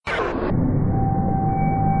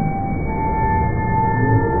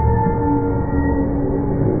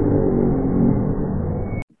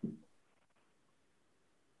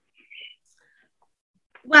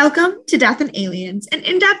Welcome to Death and Aliens, an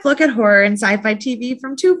in-depth look at horror and sci-fi TV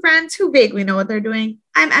from two friends who vaguely know what they're doing.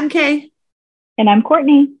 I'm MK, And I'm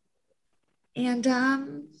Courtney. and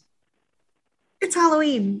it's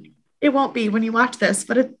Halloween. It won't be when you watch this,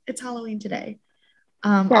 but it's Halloween today.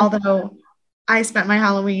 Yeah. Although I spent my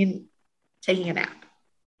Halloween taking a nap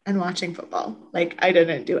and watching football. Like I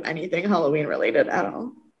didn't do anything Halloween related at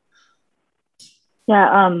all.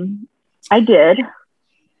 Yeah, I did,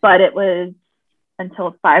 but it was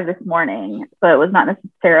until 5 this morning. So it was not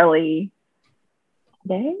necessarily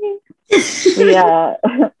today.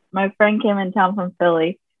 My friend came in town from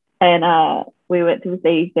Philly and we went to this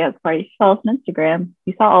 80s dance party. She saw us on Instagram.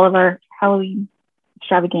 You saw all of our Halloween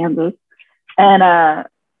extravaganzas. And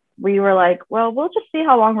we were like, well, we'll just see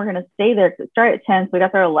how long we're gonna stay there because it started at 10, so we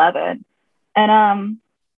got there at 11. And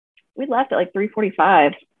we left at like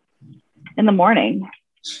 3:45 in the morning.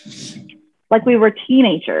 Like we were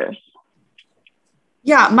teenagers.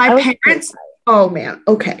 Yeah, my parents. Oh man.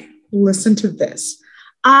 Okay. Listen to this.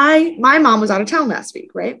 My mom was out of town last week,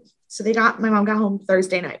 right? So my mom got home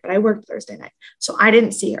Thursday night, but I worked Thursday night. So I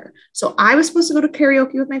didn't see her. So I was supposed to go to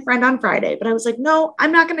karaoke with my friend on Friday, but I was like, no,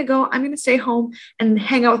 I'm not going to go. I'm going to stay home and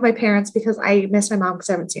hang out with my parents because I miss my mom because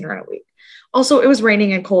I haven't seen her in a week. Also, it was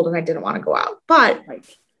raining and cold and I didn't want to go out. But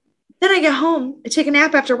then I get home, I take a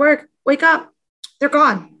nap after work, wake up. They're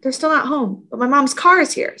gone. They're still not home. But my mom's car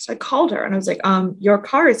is here. So I called her and I was like, your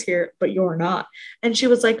car is here, but you're not. And she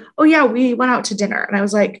was like, oh yeah, we went out to dinner. And I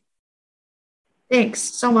was like, thanks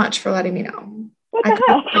so much for letting me know. I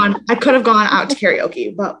could have gone out to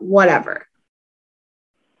karaoke, but whatever.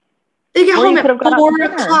 They get home at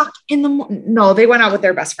 4:00 in the morning. No, they went out with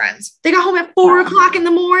their best friends. They got home at 4:00 in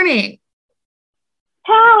the morning.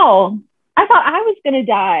 How? I thought I was going to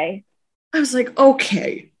die. I was like,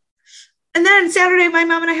 okay. And then Saturday, my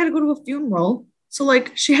mom and I had to go to a funeral. So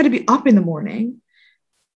like she had to be up in the morning.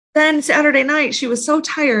 Then Saturday night, she was so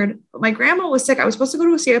tired, but my grandma was sick. I was supposed to go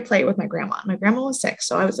to see a play with my grandma. My grandma was sick.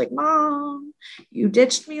 So I was like, Mom, you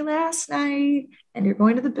ditched me last night and you're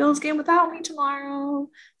going to the Bills game without me tomorrow.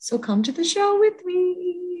 So come to the show with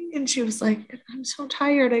me. And she was like, I'm so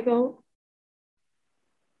tired. I go,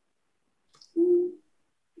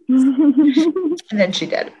 and then she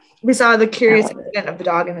did. We saw the curious incident of the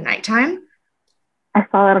dog in the nighttime. I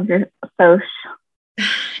saw that on your post.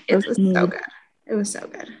 It was so good. It was so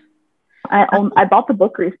good. I bought the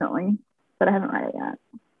book recently, but I haven't read it yet.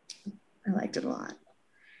 I liked it a lot.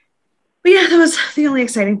 But yeah, that was the only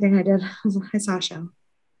exciting thing I did. I saw a show.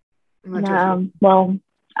 Yeah, well,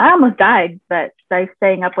 I almost died, but I was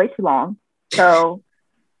staying up way too long. So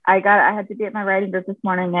I had to be at my writing group this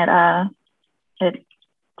morning at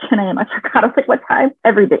 10 a.m. I forgot. I was like, what time?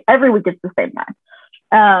 Every week it's the same time.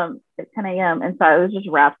 At 10 a.m. And so I was just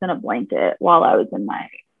wrapped in a blanket while I was in my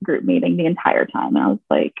group meeting the entire time. And I was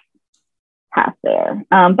like half there.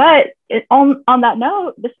 But on that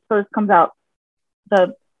note, this first comes out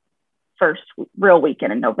the first real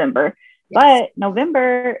weekend in November. Yes. But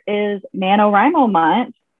November is NaNoWriMo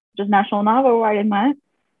month, which is National Novel Writing Month.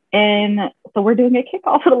 And so we're doing a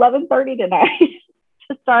kickoff at 11:30 tonight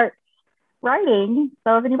to start writing.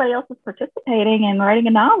 So if anybody else is participating in writing a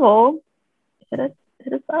novel, hit us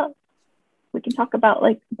up. We can talk about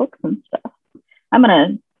like books and stuff. I'm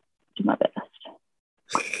gonna do my best.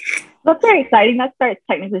 That's very exciting. That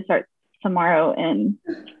technically starts tomorrow in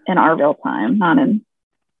our real time, not in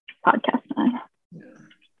podcast time.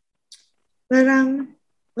 But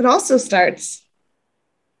what also starts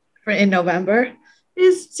in November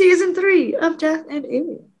is season 3 of Death and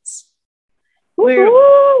Aliens, where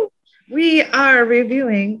we are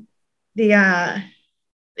reviewing the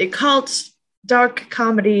cult dark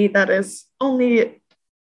comedy that is only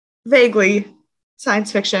vaguely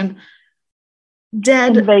science fiction,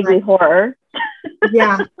 dead and vaguely horror.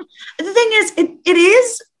 Yeah. The thing is, it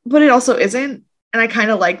is, but it also isn't. And I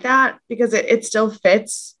kind of like that because it still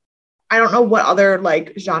fits. I don't know what other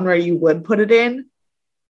like genre you would put it in.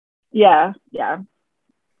 Yeah.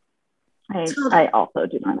 I also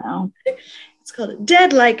do not know. It's called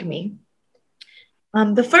Dead Like Me.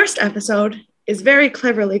 The first episode is very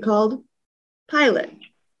cleverly called Pilot.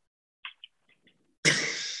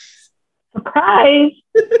 Surprise!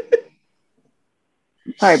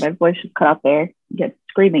 Sorry, my voice just cut out there. You get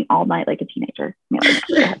screaming all night like a teenager.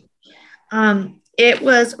 It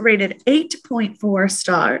was rated 8.4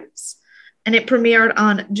 stars, and it premiered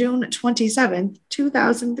on June 27th,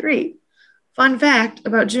 2003. Fun fact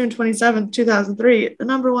about June 27th, 2003, the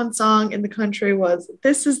number 1 song in the country was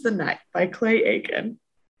This Is the Night by Clay Aiken.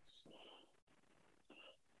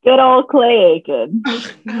 Good old Clay Aiken.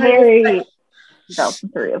 Very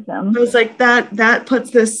 2003 of them. I was like, that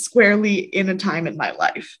puts this squarely in a time in my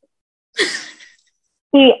life.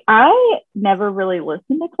 See, I never really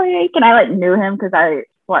listened to Clay Aiken. I knew him because I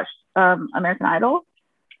watched American Idol.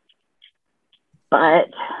 But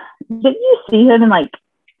didn't you see him in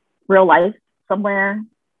real life somewhere?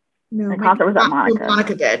 No, the concert was at Monica.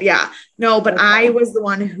 Monica did, yeah. No, but okay. I was the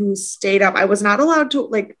one who stayed up. I was not allowed to,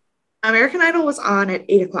 American Idol was on at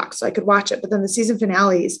 8:00, so I could watch it. But then the season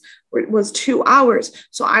finales was 2 hours.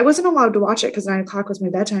 So I wasn't allowed to watch it because 9:00 was my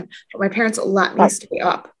bedtime. But my parents let me stay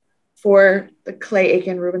up for the Clay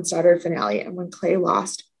Aiken Ruben Studdard finale. And when Clay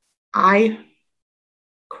lost, I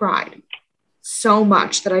cried so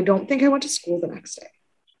much that I don't think I went to school the next day.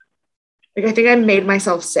 I think I made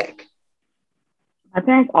myself sick. My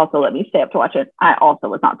parents also let me stay up to watch it. I also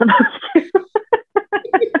was not supposed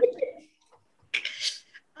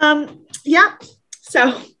to. Yeah.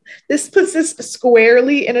 So this puts this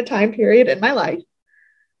squarely in a time period in my life.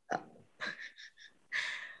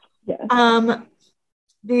 Yeah.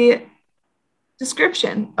 The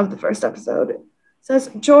description of the first episode says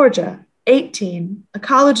Georgia, 18, a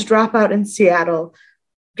college dropout in Seattle,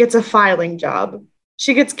 gets a filing job.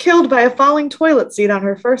 She gets killed by a falling toilet seat on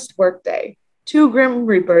her first workday. 2 Grim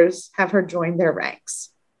Reapers have her join their ranks.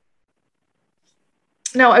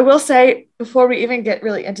 Now, I will say, before we even get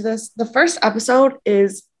really into this, the first episode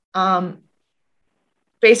is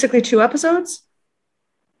basically 2 episodes.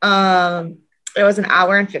 It was an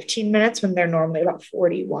hour and 15 minutes when they're normally about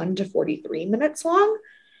 41 to 43 minutes long.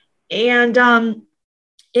 And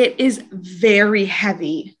it is very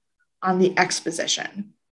heavy on the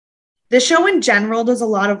exposition. The show in general does a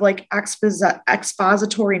lot of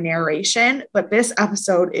expository narration, but this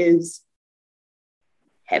episode is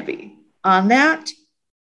heavy on that.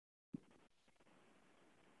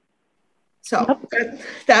 So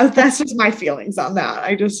that's just my feelings on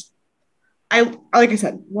that. Like I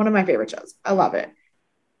said, one of my favorite shows. I love it,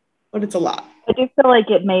 but it's a lot. I do feel like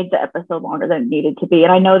it made the episode longer than it needed to be.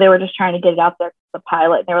 And I know they were just trying to get it out there, the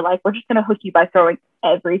pilot. And they were like, we're just going to hook you by throwing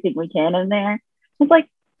everything we can in there. It's like,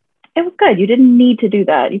 it was good. You didn't need to do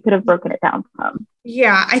that. You could have broken it down some.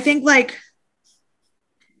 Yeah, I think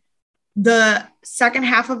the second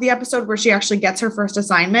half of the episode where she actually gets her first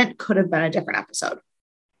assignment could have been a different episode.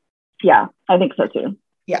 Yeah, I think so too.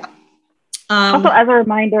 Yeah. Also, as a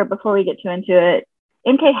reminder, before we get too into it,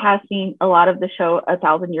 MK has seen a lot of the show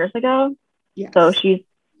 1,000 years ago. Yes. So she's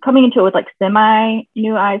coming into it with semi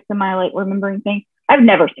new eyes, semi remembering things. I've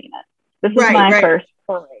never seen it. This is my first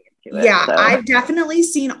foray into it. Yeah, so. I've definitely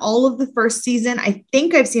seen all of the first season. I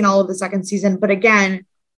think I've seen all of the second season, but again,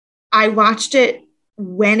 I watched it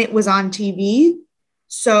when it was on TV.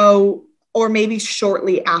 So, or maybe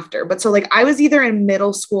shortly after. But so I was either in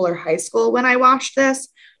middle school or high school when I watched this.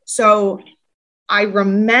 So I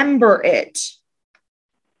remember it,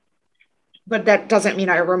 but that doesn't mean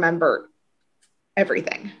I remember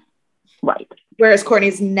everything. Right. Whereas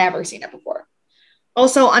Courtney's never seen it before.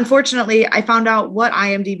 Also, unfortunately, I found out what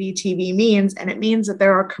IMDb TV means, and it means that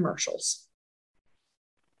there are commercials.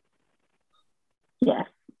 Yes.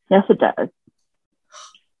 Yes, it does.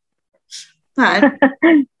 But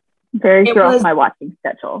very threw off my watching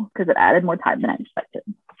schedule because it added more time than I expected.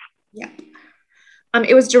 Yeah.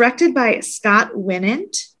 It was directed by Scott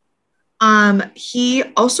Winant. He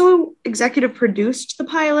also executive produced the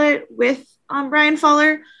pilot with Bryan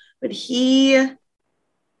Fuller, but he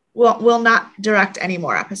will not direct any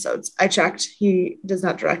more episodes. I checked. He does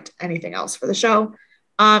not direct anything else for the show.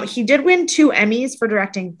 He did win 2 Emmys for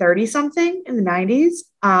directing 30-something in the 90s.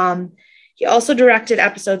 He also directed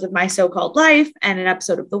episodes of My So-Called Life and an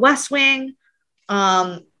episode of The West Wing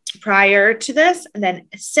prior to this. And then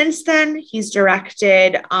since then, he's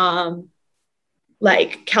directed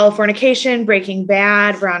Californication, Breaking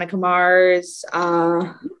Bad, Veronica Mars.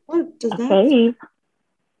 What does that?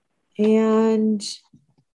 And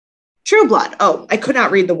True Blood. Oh, I could not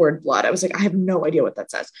read the word blood. I was like, I have no idea what that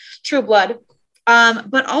says. True Blood.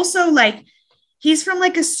 But also he's from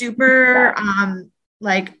a super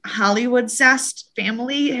Hollywood-cessed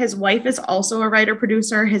family. His wife is also a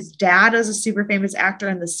writer-producer. His dad is a super famous actor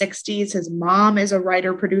in the 60s. His mom is a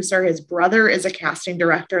writer-producer. His brother is a casting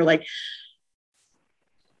director.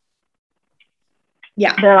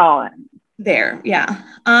 Yeah. They're all in. There, yeah.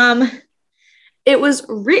 It was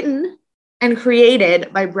written and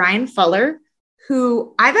created by Bryan Fuller,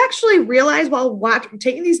 who I've actually realized while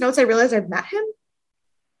taking these notes, I realized I've met him.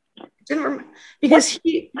 Didn't remember because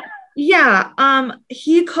he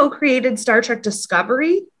co-created Star Trek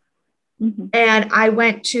Discovery. Mm-hmm. And I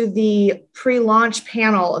went to the pre-launch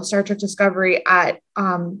panel of Star Trek Discovery at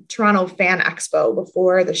Toronto Fan Expo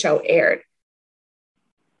before the show aired.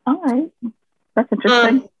 All right. That's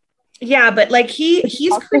interesting. Yeah, but like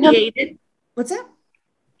he's created. What's that?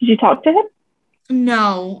 Did you talk to him?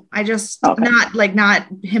 No, I just not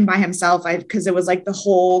him by himself. Because it was like the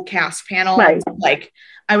whole cast panel. Right. Like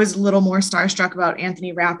I was a little more starstruck about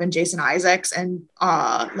Anthony Rapp and Jason Isaacs and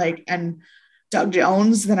Doug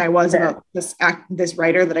Jones than I was about this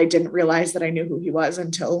writer that I didn't realize that I knew who he was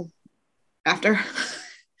until after.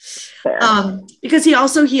 Because he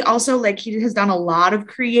also like he has done a lot of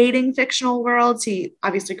creating fictional worlds. He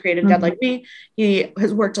obviously created Dead Like Me. He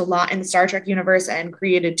has worked a lot in the Star Trek universe and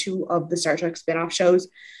created 2 of the Star Trek spin-off shows.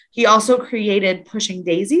 He also created Pushing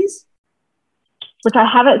Daisies, which I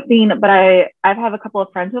haven't seen, but I've had a couple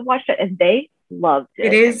of friends who've watched it and they loved it.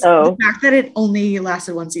 It is the fact that it only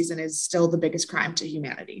lasted 1 season is still the biggest crime to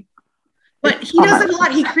humanity. But he does it a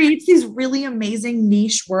lot. He creates these really amazing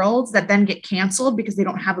niche worlds that then get canceled because they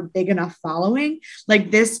don't have a big enough following. Like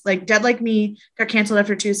Dead Like Me got canceled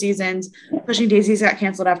after 2 seasons. Pushing Daisies got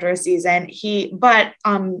canceled after a season.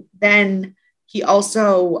 Then he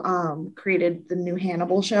also created the new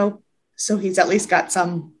Hannibal show. So he's at least got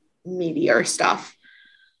some meatier stuff.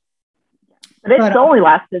 But it's only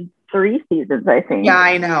lasted 3 seasons, I think. Yeah,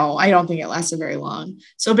 I know. I don't think it lasted very long.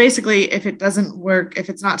 So basically, if it doesn't work, if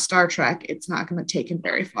it's not Star Trek, it's not going to take him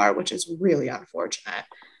very far, which is really unfortunate.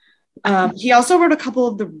 He also wrote a couple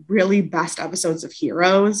of the really best episodes of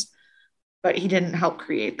Heroes, but he didn't help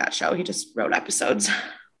create that show. He just wrote episodes.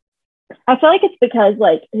 I feel like it's because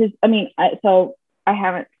I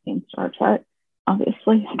haven't seen Star Trek,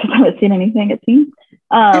 obviously, because I haven't seen anything, it seems.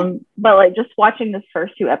 But like just watching the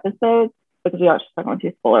first 2 episodes, because we are just not going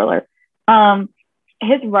to spoiler alert.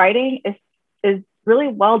 His writing is really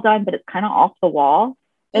well done, but it's kind of off the wall.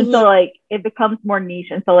 And so like it becomes more niche.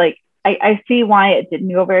 And so like I see why it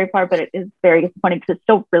didn't go very far, but it is very disappointing because it's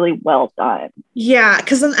still really well done. Yeah,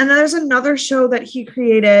 because and there's another show that he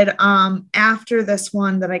created after this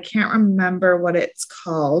one that I can't remember what it's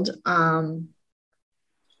called. Why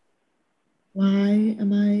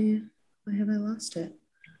have I lost it?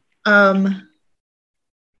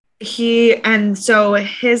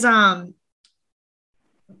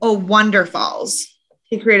 Wonder Falls.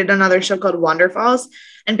 He created another show called Wonder Falls.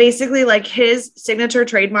 And basically like his signature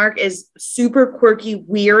trademark is super quirky,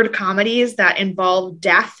 weird comedies that involve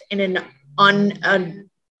death in an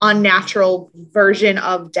unnatural version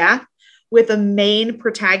of death with a main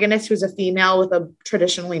protagonist who's a female with a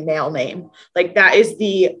traditionally male name. Like that is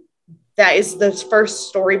the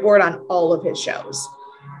first storyboard on all of his shows.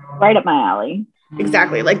 Right up my alley.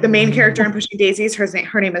 Exactly. Like the main character in Pushing Daisies,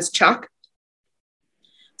 her name is Chuck.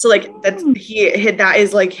 So like that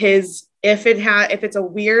is like his, if it's a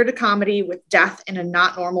weird comedy with death in a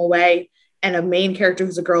not normal way and a main character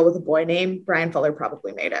who's a girl with a boy name, Brian Fuller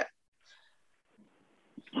probably made it.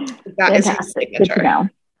 That is his signature.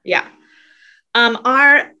 Yeah.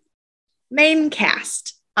 Our main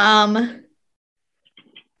cast. Alan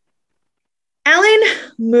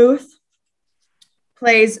Muth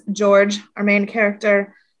plays George, our main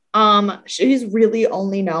character. She's really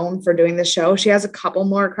only known for doing the show. She has a couple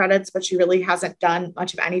more credits, but she really hasn't done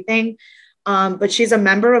much of anything. But she's a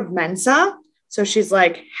member of Mensa, so she's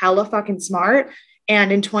like hella fucking smart.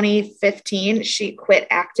 And in 2015, she quit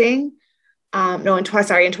acting. In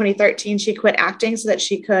 2013, she quit acting so that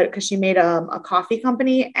she could, because she made a coffee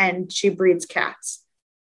company and she breeds cats.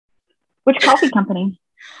 Which coffee company?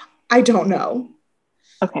 I don't know.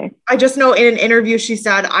 Okay. I just know in an interview she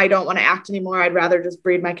said, I don't want to act anymore. I'd rather just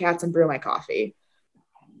breed my cats and brew my coffee.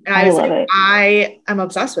 And I am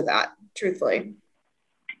obsessed with that, truthfully.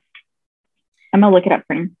 I'm going to look it up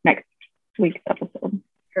for next week's episode.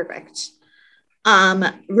 Perfect.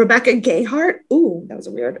 Rebecca Gayheart. Ooh, that was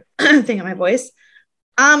a weird thing in my voice.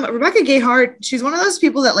 Rebecca Gayheart, she's one of those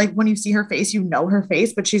people that like when you see her face, you know her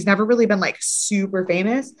face, but she's never really been like super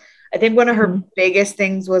famous. I think one of her biggest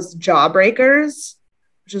things was Jawbreakers,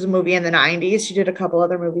 which was a movie in the 90s. She did a couple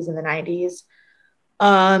other movies in the 90s.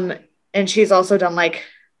 And she's also done like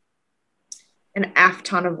an F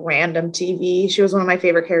ton of random TV. She was one of my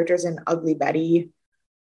favorite characters in Ugly Betty.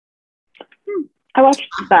 I watched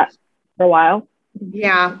that for a while.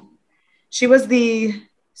 Yeah. She was the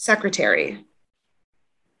secretary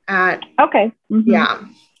at okay. Yeah.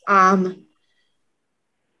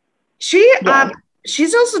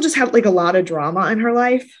 She's also just had like a lot of drama in her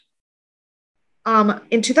life.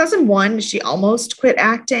 In 2001, she almost quit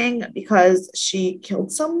acting because she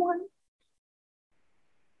killed someone.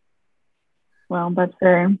 Well, that's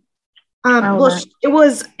very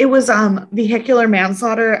it was vehicular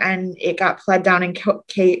manslaughter, and it got pled down in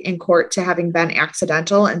court to having been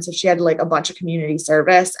accidental, and so she had like a bunch of community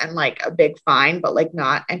service and like a big fine, but like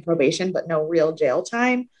not and probation, but no real jail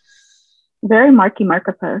time. Very Marky Mark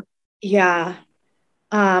of her. Yeah.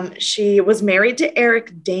 She was married to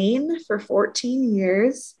Eric Dane for 14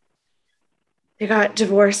 years. They got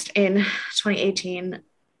divorced in 2018,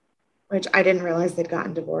 which I didn't realize they'd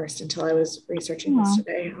gotten divorced until I was researching this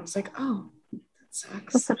today. I was like, oh, that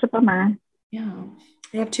sucks. That's such a bummer. Yeah.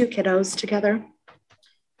 They have 2 kiddos together.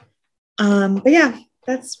 But yeah,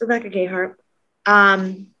 that's Rebecca Gayheart.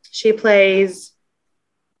 She plays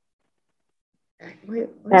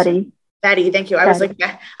Betty. Betty, thank you. I was like,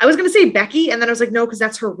 I was gonna say Becky, and then I was like, no, because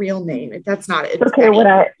that's her real name. That's not it. Okay, when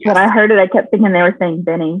I heard it, I kept thinking they were saying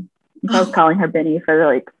Benny. I was calling her Benny for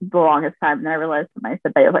like the longest time, and then I realized when I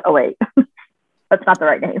said Betty, I was like, oh wait, that's not the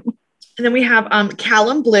right name. And then we have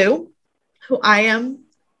Callum Blue, who I am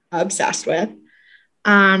obsessed with.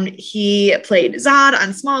 He played Zod on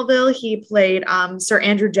Smallville. He played Sir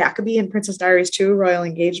Andrew Jacobi in Princess Diaries 2, Royal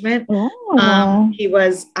Engagement. He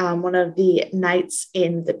was one of the knights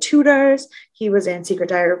in The Tudors. He was in Secret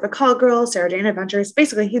Diary of a Call Girl, Sarah Jane Adventures.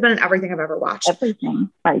 Basically, he's been in everything I've ever watched. Everything,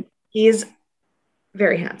 right. He's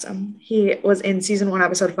very handsome. He was in season 1,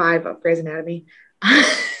 episode 5 of Grey's Anatomy.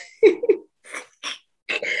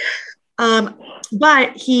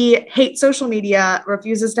 But he hates social media,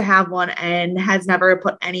 refuses to have one, and has never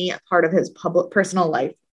put any part of his personal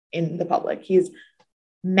life in the public. He's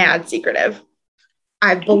mad secretive.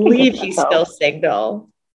 I believe he's still single,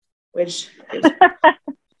 which is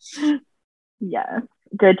yes,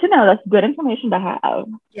 good to know. That's good information to have.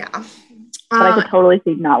 Yeah. But I could totally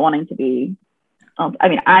see not wanting to be. I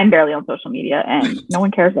mean, I'm barely on social media, and no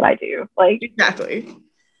one cares what I do. Like exactly.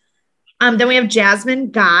 Then we have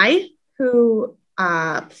Jasmine Guy, who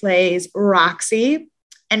plays Roxy.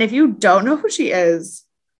 And if you don't know who she is,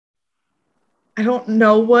 I don't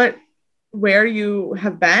know where you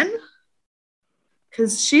have been,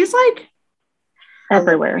 because she's like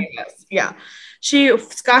everywhere. Yeah. She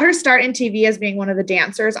got her start in TV as being one of the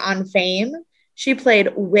dancers on Fame. She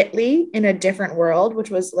played Whitley in A Different World,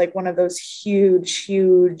 which was like one of those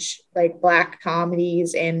huge like Black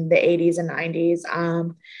comedies in the 80s and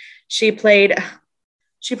 90s. She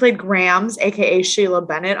played Grams, aka Sheila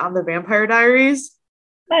Bennett, on The Vampire Diaries.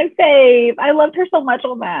 My fave. I loved her so much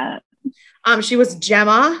on that. She was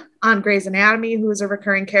Gemma on Grey's Anatomy, who was a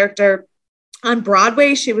recurring character. On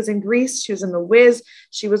Broadway, she was in Grease. She was in The Wiz.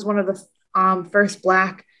 She was one of the first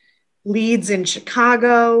Black leads in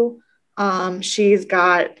Chicago. She's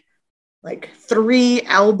got like 3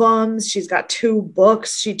 albums. She's got 2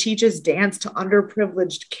 books. She teaches dance to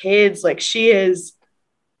underprivileged kids. Like, she is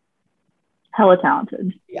hella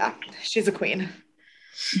talented. Yeah, she's a queen.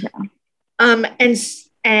 Yeah.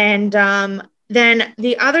 Then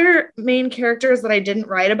the other main characters that I didn't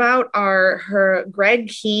write about are her Greg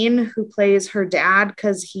Keane, who plays her dad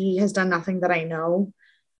because he has done Nothing That I Know,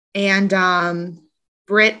 and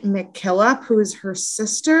Britt McKillop, who is her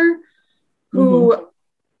sister, who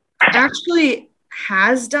actually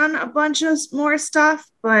has done a bunch of more stuff,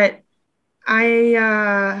 but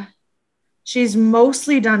she's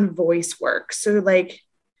mostly done voice work. So like,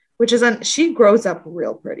 she grows up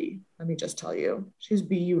real pretty. Let me just tell you, she's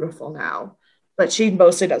beautiful now, but she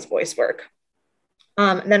mostly does voice work.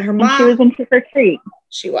 And then her mom. And she was in Trick or Treat.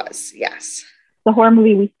 She was, yes. The horror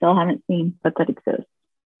movie we still haven't seen, but that exists.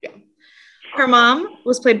 Yeah. Her mom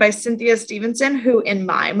was played by Cynthia Stevenson, who in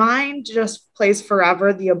my mind just plays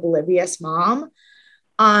forever the oblivious mom.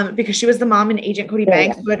 Because she was the mom in Agent Cody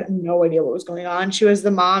Banks, who had no idea what was going on. She was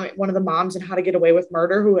one of the moms in How to Get Away with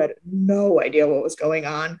Murder, who had no idea what was going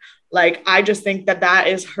on. Like, I just think that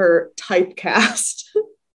is her typecast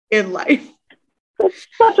in life. It's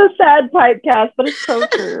such a sad typecast, but it's so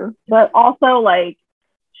true. But also, like,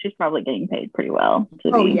 she's probably getting paid pretty well.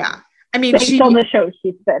 Yeah. I mean, based on the show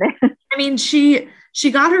she's been in. I mean, she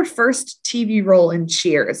got her first TV role in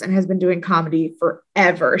Cheers and has been doing comedy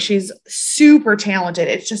forever. She's super talented.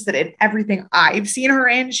 It's just that in everything I've seen her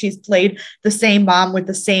in, she's played the same mom with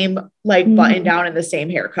the same like button down and the same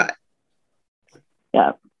haircut.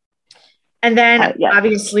 Yeah. And then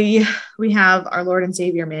obviously we have our Lord and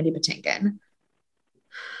Savior, Mandy Patinkin.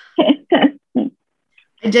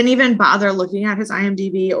 I didn't even bother looking at his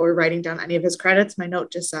IMDb or writing down any of his credits. My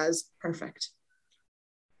note just says perfect.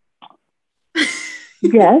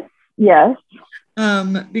 Yes. Because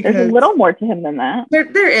there's a little more to him than that.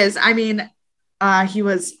 There is. I mean, he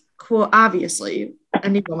was cool, obviously,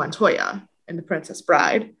 Inigo Montoya in The Princess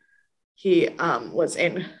Bride. He was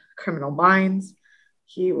in Criminal Minds.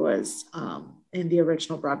 He was in the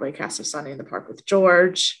original Broadway cast of Sunday in the Park with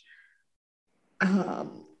George.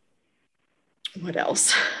 What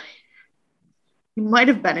else? He might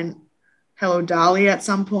have been in Hello, Dolly at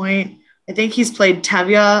some point. I think he's played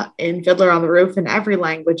Tevye in Fiddler on the Roof in every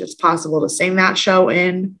language it's possible to sing that show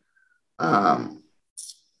in. I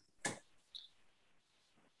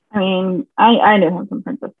mean, I knew him from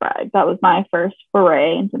Princess Bride. That was my first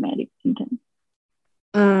foray into Mandy Patinkin.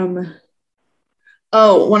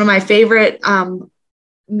 One of my favorite,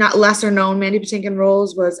 not lesser known Mandy Patinkin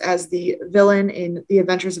roles was as the villain in The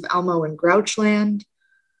Adventures of Elmo and Grouchland.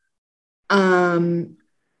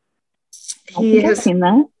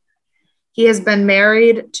 He has been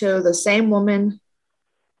married to the same woman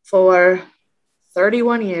for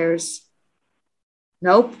 31 years.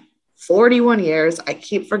 Nope, 41 years. I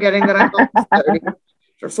keep forgetting that I'm almost 30.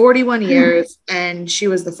 For 41 years, and she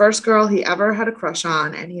was the first girl he ever had a crush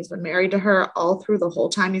on, and he's been married to her all through the whole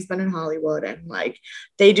time he's been in Hollywood, and like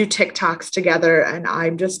they do TikToks together, and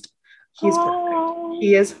I'm just he's perfect.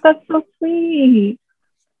 He is. That's so sweet.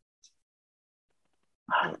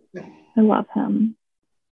 I love him.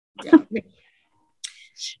 Yeah.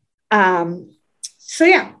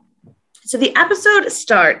 So the episode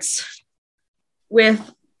starts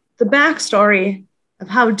with the backstory of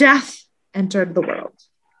how death entered the world,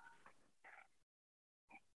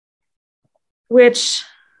 which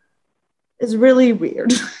is really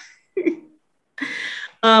weird.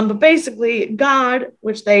 But basically, God,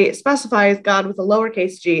 which they specify as God with a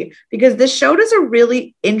lowercase g, because this show does a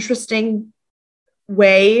really interesting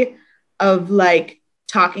way of like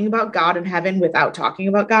talking about God in heaven without talking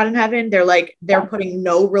about God in heaven. They're putting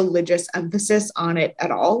no religious emphasis on it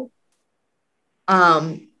at all.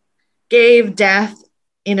 Gave death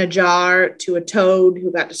in a jar to a toad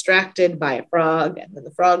who got distracted by a frog, and then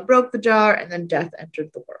the frog broke the jar, and then death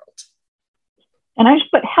entered the world. And I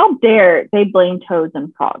just put, how dare they blame toads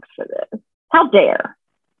and frogs for this? How dare?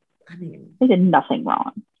 I mean, they did nothing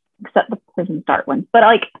wrong except the prison start ones, but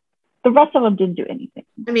like the rest of them didn't do anything.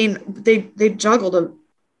 I mean, they juggled a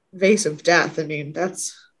vase of death. I mean,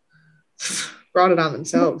 that's brought it on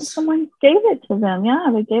themselves. Someone gave it to them.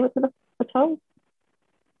 Yeah, they gave it to the toads.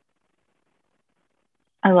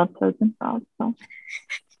 I love toads and frogs, so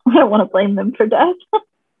I don't want to blame them for death.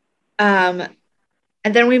 And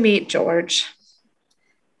then we meet George.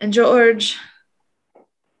 And George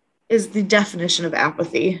is the definition of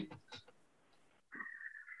apathy.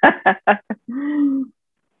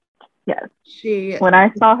 Yes. When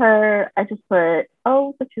I saw her, I just put,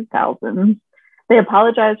 oh, the 2000s. They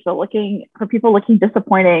apologized for people looking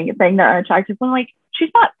disappointing, saying they're unattractive. I'm like,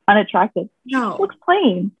 she's not unattractive. No. She looks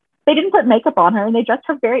plain. They didn't put makeup on her, and they dressed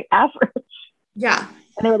her very average. Yeah.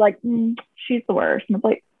 And they were like, she's the worst. And I was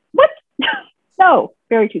like, what? No,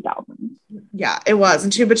 very 2000s. Yeah, it was.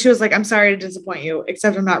 But she was like, I'm sorry to disappoint you,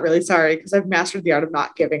 except I'm not really sorry because I've mastered the art of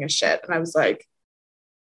not giving a shit. And I was like,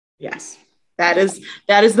 yes, that is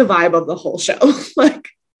the vibe of the whole show. Like,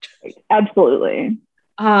 absolutely.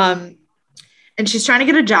 And she's trying to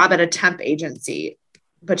get a job at a temp agency,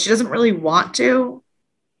 but she doesn't really want to,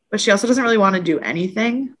 but she also doesn't really want to do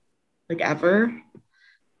anything, like, ever.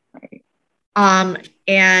 Right.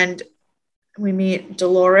 And we meet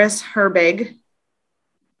Dolores Herbig,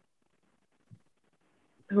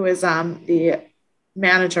 who is the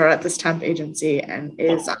manager at this temp agency and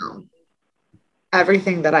is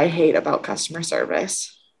everything that I hate about customer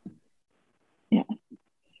service. Yeah.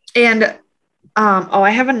 And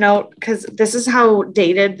I have a note because this is how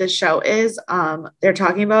dated the show is. They're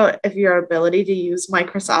talking about if your ability to use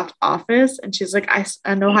Microsoft Office, and she's like,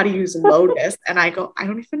 I know how to use Lotus, and I go, I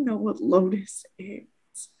don't even know what Lotus is.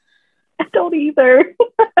 I don't either.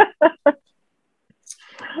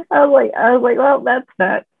 I was like, well, that's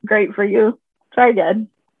not great for you. Try again.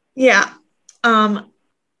 Yeah. And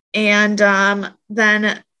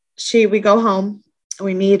then we go home and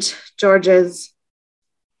we meet George's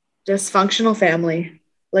dysfunctional family.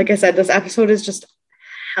 Like I said, this episode is just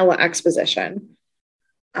hella exposition.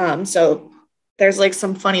 So there's like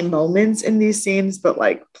some funny moments in these scenes, but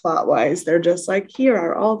like plot wise, they're just like, here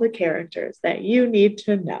are all the characters that you need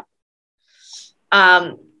to know.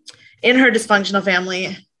 In her dysfunctional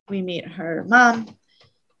family, we meet her mom,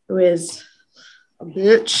 who is a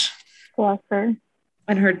bitch. Bless her.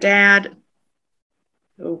 And her dad,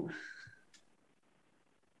 who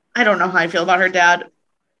I don't know how I feel about her dad.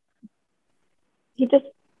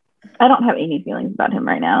 I don't have any feelings about him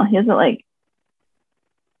right now. He hasn't like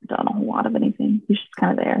done a whole lot of anything. He's just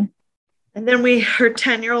kind of there. And then her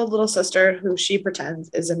 10-year-old little sister, who she pretends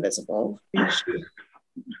is invisible.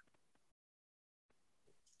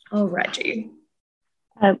 Oh, Reggie.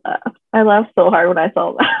 I laughed so hard when I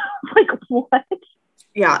saw that. Like, what?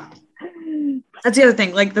 Yeah. That's the other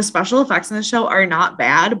thing. Like, the special effects in the show are not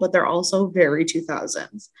bad, but they're also very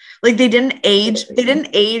 2000s. Like, they didn't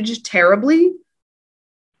age terribly,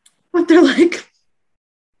 But they're like,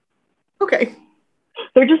 okay.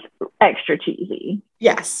 They're just extra cheesy.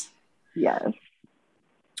 Yes. Yes.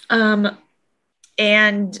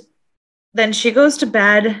 And then she goes to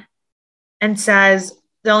bed and says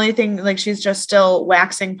the only thing, like, she's just still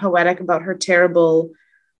waxing poetic about her terrible,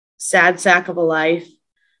 sad sack of a life.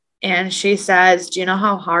 And she says, do you know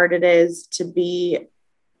how hard it is to be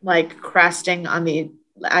like cresting on the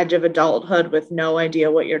edge of adulthood with no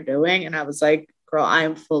idea what you're doing? And I was like, girl, I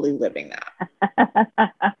am fully living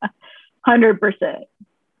that. 100%.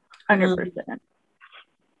 100%.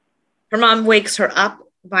 Her mom wakes her up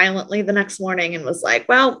violently the next morning and was like,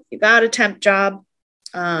 well, you got a temp job.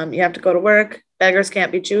 You have to go to work. Beggars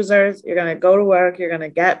can't be choosers. You're going to go to work. You're going to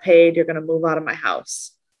get paid. You're going to move out of my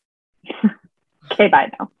house. Okay,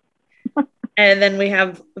 bye now. And then we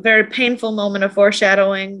have a very painful moment of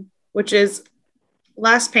foreshadowing, which is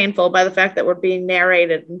less painful by the fact that we're being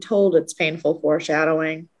narrated and told it's painful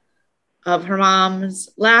foreshadowing of her mom's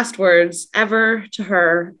last words ever to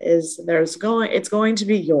her is it's going to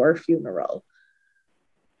be your funeral.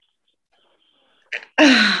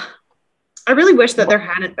 I really wish that there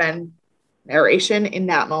hadn't been narration in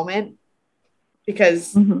that moment,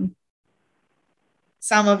 because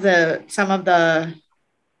some of the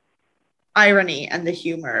irony and the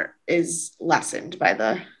humor is lessened by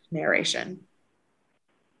the narration.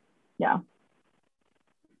 Yeah.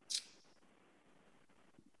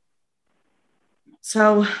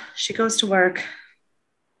 So she goes to work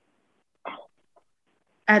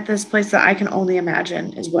at this place that I can only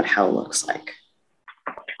imagine is what hell looks like.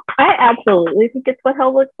 I absolutely think it's what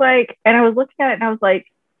hell looks like. And I was looking at it and I was like,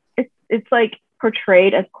 it's like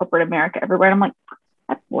portrayed as corporate America everywhere. And I'm like,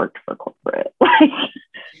 I've worked for corporate. Like,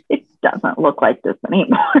 it doesn't look like this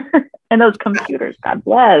anymore. And those computers, God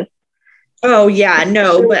bless. Oh yeah,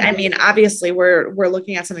 no, but I mean, obviously we're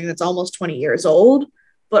looking at something that's almost 20 years old,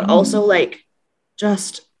 but also like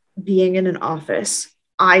just being in an office,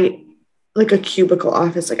 like a cubicle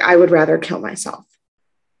office, like I would rather kill myself.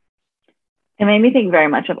 It made me think very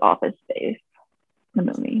much of Office Space, the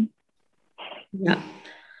movie. Yeah.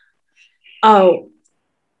 Oh,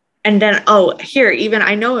 and then, here, even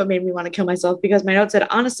I know it made me want to kill myself because my note said,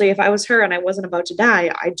 honestly, if I was her and I wasn't about to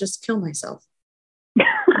die, I'd just kill myself.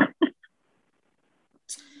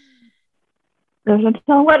 There's no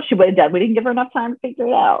telling what she would have done. We didn't give her enough time to figure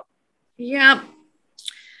it out. Yeah.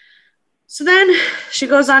 So then she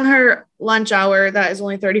goes on her lunch hour. That is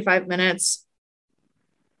only 35 minutes.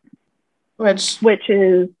 Which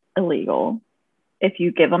is illegal. If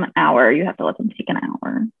you give them an hour, you have to let them take an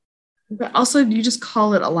hour. But also, you just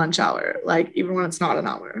call it a lunch hour, like even when it's not an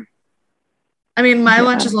hour. I mean, my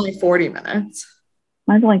lunch is only 40 minutes.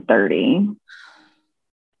 Mine's only 30.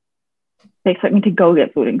 They expect me to go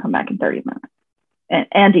get food and come back in 30 minutes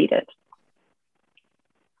and eat it.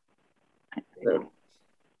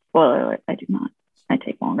 Spoiler alert, I do not. I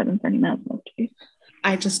take longer than 30 minutes most days.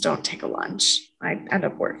 I just don't take a lunch. I end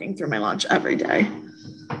up working through my lunch every day.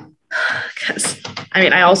 Because, I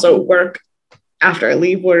mean, I also work after I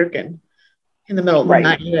leave work and in the middle of the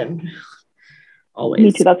night and always.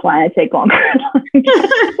 Me too. That's why I take longer.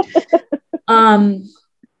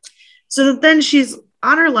 So then she's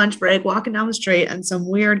on her lunch break, walking down the street, and some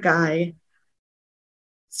weird guy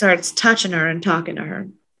starts touching her and talking to her.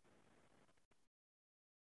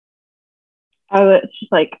 I was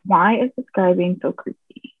just like, why is this guy being so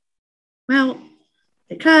creepy? Well,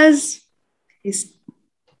 because he's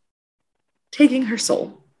taking her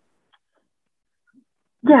soul.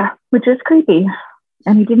 Yeah, which is creepy.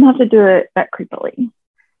 And he didn't have to do it that creepily.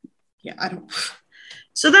 Yeah, I don't.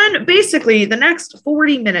 So then basically the next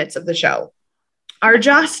 40 minutes of the show are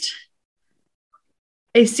just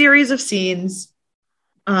a series of scenes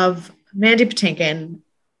of Mandy Patinkin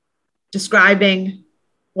describing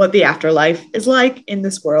what the afterlife is like in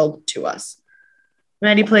this world to us.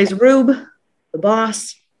 Mandy plays Rube, the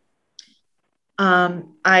boss.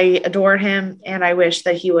 I adore him, and I wish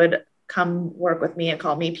that he would come work with me and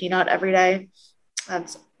call me Peanut every day.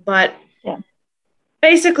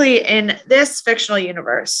 Basically, in this fictional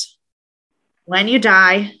universe, when you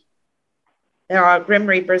die, there are Grim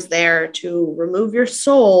Reapers there to remove your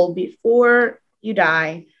soul before you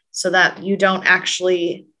die so that you don't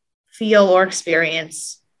actually feel or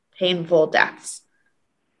experience painful deaths,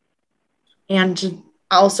 and to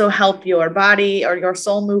also help your body or your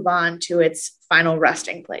soul move on to its final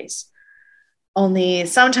resting place. Only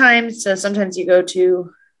sometimes you go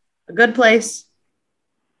to a good place,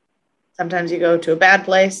 sometimes you go to a bad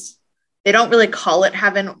place. They don't really call it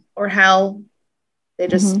heaven or hell. They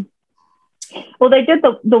just well, they did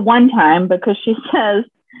the one time because she said,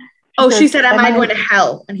 am I going to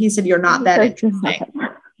hell? And he said, you're not that interesting.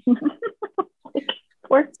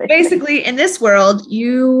 force. Basically, in this world,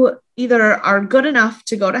 you either are good enough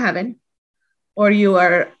to go to heaven, or you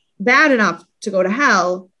are bad enough to go to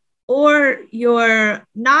hell, or you're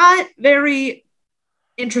not very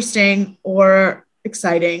interesting or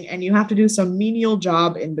exciting, and you have to do some menial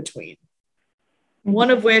job in between.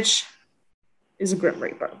 One of which is a Grim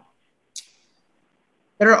Reaper.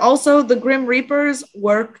 There are also the Grim Reapers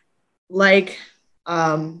work like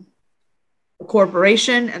a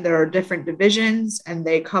corporation, and there are different divisions, and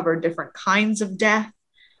they cover different kinds of death.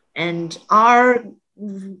 And our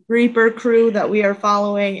Reaper crew that we are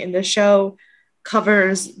following in the show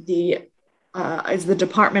covers is the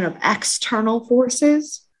Department of External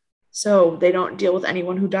Forces. So they don't deal with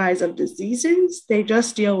anyone who dies of diseases. They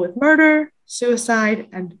just deal with murder, suicide,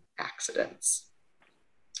 and accidents,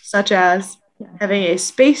 such as having a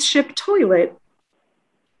spaceship toilet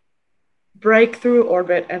break through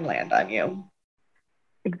orbit and land on you.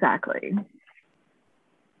 Exactly.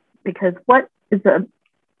 Because what is a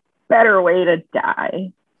better way to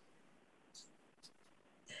die?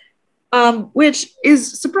 Which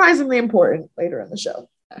is surprisingly important later in the show.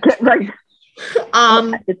 Right.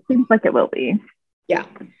 It seems like it will be. Yeah.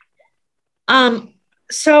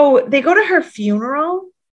 So they go to her funeral,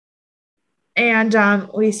 and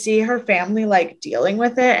we see her family like dealing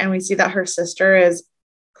with it, and we see that her sister is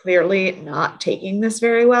clearly not taking this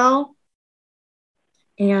very well,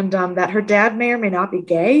 and that her dad may or may not be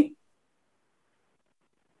gay.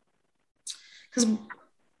 Because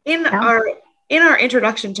in our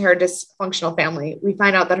introduction to her dysfunctional family, we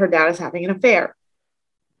find out that her dad is having an affair.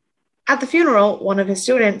 At the funeral, one of his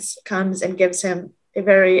students comes and gives him a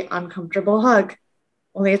very uncomfortable hug,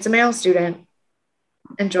 only it's a male student,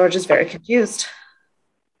 and George is very confused.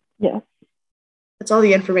 Yeah. That's all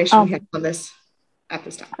the information we have on this at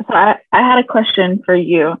this time. So I had a question for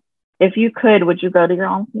you. If you could, would you go to your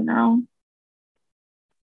own funeral?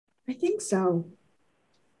 I think so.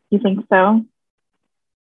 You think so?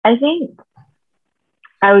 I think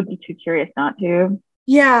I would be too curious not to.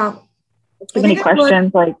 Yeah. Too many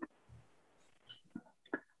questions, like.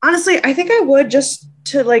 Honestly, I think I would, just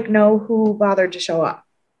to like know who bothered to show up.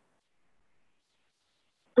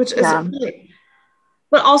 Which is really,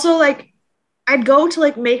 but also like I'd go to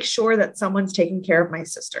like make sure that someone's taking care of my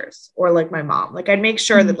sisters or like my mom. Like I'd make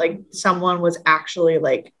sure that like someone was actually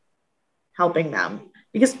like helping them.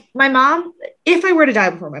 Because my mom, if I were to die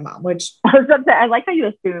before my mom, which I like how you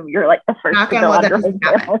assume you're like the first to go under his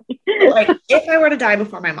family. Like if I were to die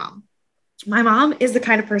before my mom is the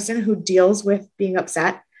kind of person who deals with being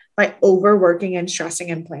upset by overworking and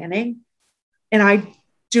stressing and planning. And I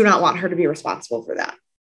do not want her to be responsible for that.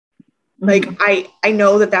 Like I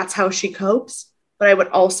know that that's how she copes, but I would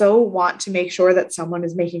also want to make sure that someone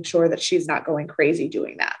is making sure that she's not going crazy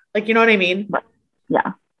doing that. Like, you know what I mean?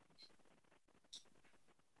 Yeah.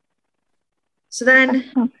 So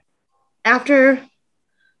then after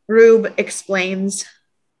Rube explains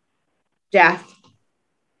death,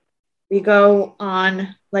 we go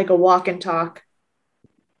on like a walk and talk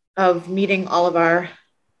of meeting all of our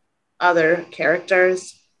other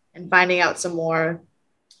characters and finding out some more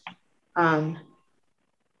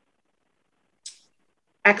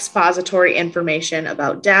expository information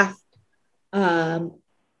about death.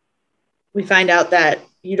 We find out that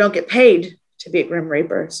you don't get paid to be a Grim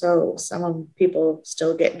Reaper, so some people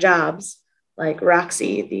still get jobs, like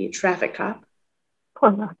Roxy, the traffic cop.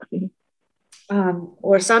 Poor Roxy.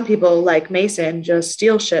 Or some people, like Mason, just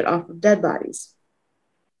steal shit off of dead bodies.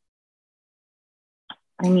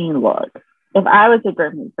 I mean, look, if I was a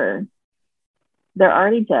Grim Reaper, they're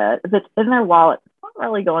already dead. If it's in their wallet, it's not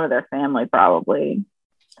really going to their family, probably.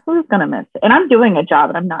 Who's going to miss it? And I'm doing a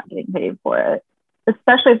job and I'm not getting paid for it,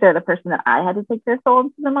 especially if they're the person that I had to take their soul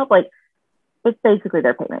and put them up. Like, it's basically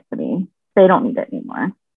their payment to me. They don't need it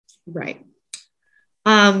anymore. Right.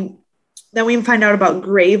 Then we find out about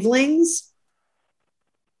gravelings,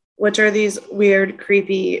 which are these weird,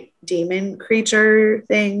 creepy demon creature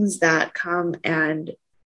things that come and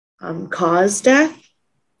cause death.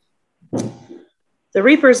 The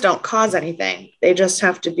Reapers don't cause anything. They just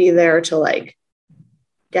have to be there to like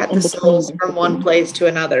get the souls from one place to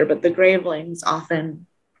another, but the gravelings often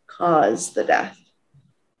cause the death.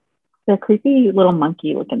 They're creepy little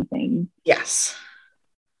monkey looking things. Yes.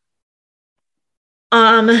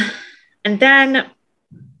 And then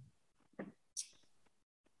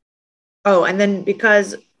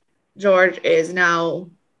because George is now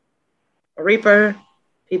a Reaper,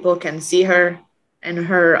 people can see her and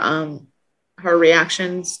her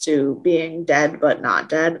reactions to being dead but not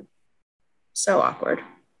dead. So awkward.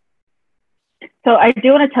 So I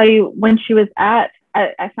do want to tell you, when she was I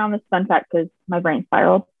found this fun fact because my brain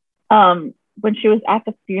spiraled. when she was at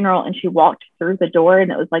the funeral and she walked through the door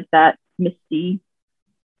and it was like that misty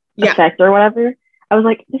effect or whatever. I was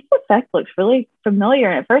like, this effect looks really familiar.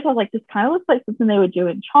 And at first I was like, this kind of looks like something they would do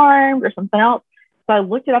in Charmed or something else. So I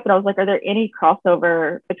looked it up and I was like, are there any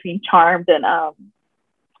crossover between Charmed and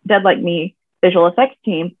Dead Like Me visual effects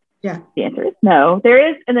team? Yeah. The answer is no.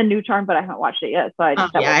 There is in the new Charm, but I haven't watched it yet. So I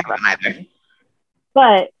just I haven't either.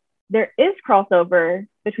 But there is crossover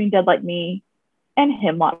between Dead Like Me and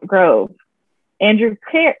Hemlock Grove. Andrew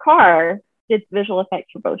Carr did visual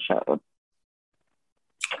effects for both shows.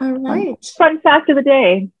 All right. Fun fact of the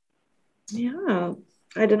day. Yeah.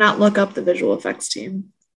 I did not look up the visual effects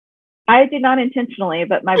team. I did not intentionally,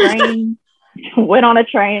 but my brain went on a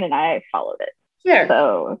train and I followed it. Sure.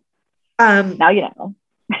 So now you know.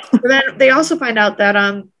 So then they also find out that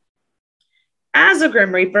as a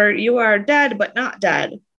Grim Reaper, you are dead but not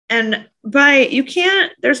dead. And they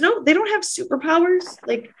don't have superpowers.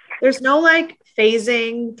 Like there's no like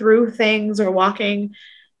phasing through things or walking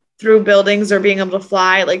through buildings or being able to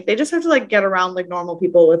fly. Like they just have to like get around like normal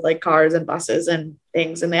people with like cars and buses and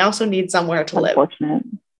things. And they also need somewhere to live.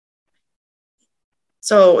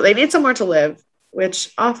 So they need somewhere to live,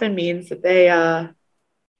 which often means that they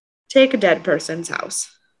take a dead person's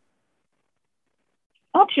house.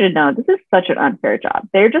 I want you to know this is such an unfair job.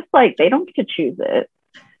 They're just like, they don't get to choose it.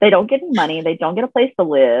 They don't get any money. They don't get a place to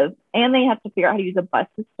live. And they have to figure out how to use a bus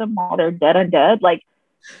system while they're dead undead. Like,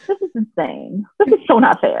 this is insane. This is so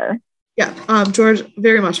not fair. Yeah. George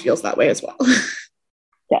very much feels that way as well.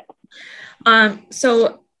 Yeah.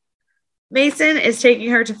 So Mason is taking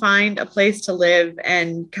her to find a place to live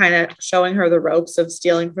and kind of showing her the ropes of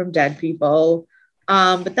stealing from dead people.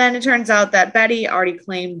 But then it turns out that Betty already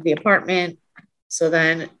claimed the apartment. So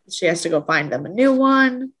then she has to go find them a new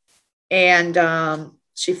one. And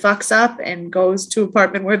she fucks up and goes to an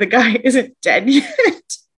apartment where the guy isn't dead yet.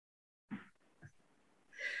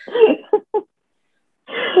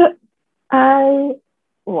 I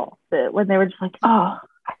lost it when they were just like, oh,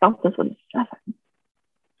 I thought this was a 7.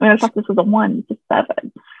 I mean, I thought this was a 1, it's a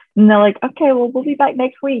 7. And they're like, okay, well, we'll be back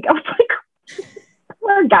next week. I was like,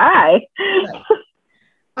 poor guy.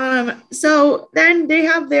 So then they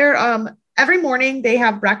have their every morning they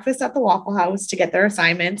have breakfast at the Waffle House to get their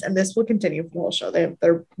assignments, and this will continue for the whole show. They have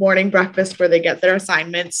their morning breakfast where they get their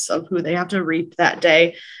assignments of who they have to reap that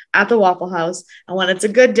day at the Waffle House. And when it's a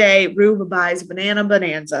good day, Rue buys banana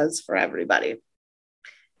bonanzas for everybody.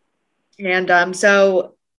 And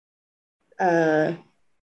so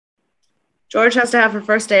George has to have her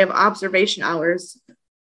first day of observation hours.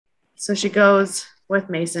 So she goes with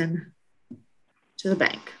Mason to the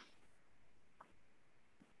bank.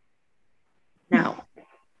 Now,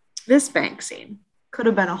 this bank scene could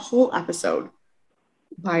have been a whole episode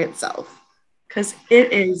by itself because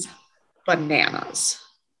it is bananas.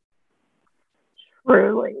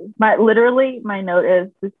 Truly. My note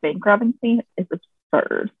is this bank robbing scene is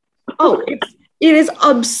absurd. Oh, it is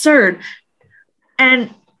absurd.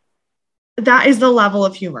 And that is the level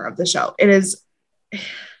of humor of the show. It is.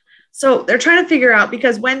 So they're trying to figure out,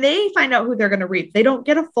 because when they find out who they're going to reap, they don't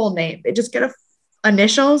get a full name. They just get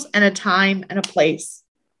initials and a time and a place.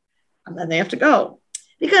 And then they have to go.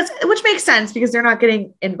 Which makes sense because they're not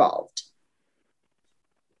getting involved.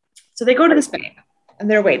 So they go to this bank and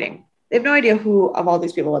they're waiting. They have no idea who of all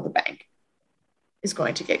these people at the bank is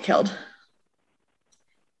going to get killed.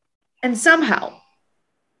 And somehow,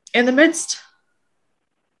 in the midst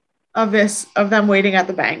of them waiting at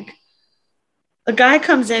the bank, a guy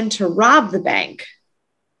comes in to rob the bank,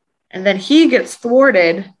 and then he gets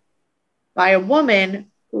thwarted by a woman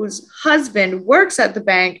whose husband works at the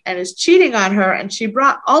bank and is cheating on her, and she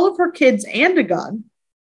brought all of her kids and a gun.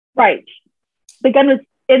 Right. The gun was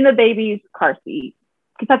in the baby's car seat,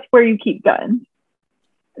 because that's where you keep guns.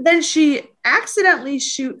 Then she accidentally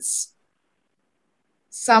shoots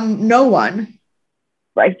no one.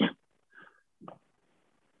 Right.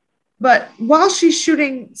 But while she's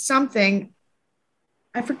shooting something,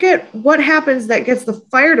 I forget what happens that gets the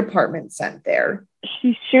fire department sent there.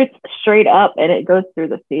 She shoots straight up and it goes through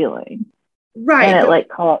the ceiling. Right. And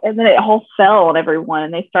and then it all fell on everyone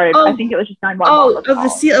and they started, I think it was just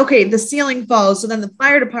 911. Okay, the ceiling falls. So then the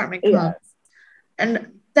fire department comes. Yeah.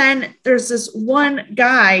 And then there's this one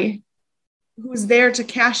guy who's there to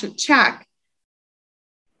cash a check.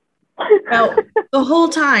 Now, the whole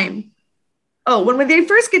time. Oh, when they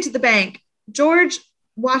first get to the bank, George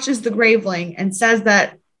watches the Graveling and says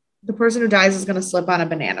that the person who dies is going to slip on a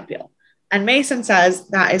banana peel. And Mason says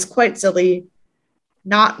that is quite silly,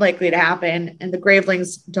 not likely to happen, and the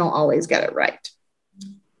Gravelings don't always get it right.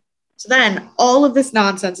 So then all of this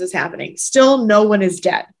nonsense is happening. Still no one is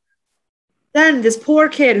dead. Then this poor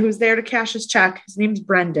kid who's there to cash his check, his name's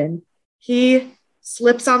Brendan, he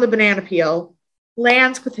slips on the banana peel,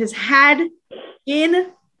 lands with his head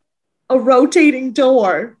in a rotating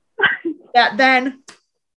door that then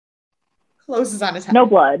closes on his head. No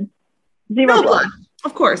blood. Zero no blood.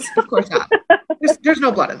 Of course not. There's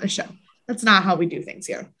no blood in the show. That's not how we do things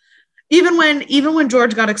here. Even when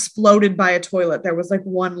George got exploded by a toilet, there was like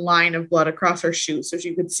one line of blood across her shoe, so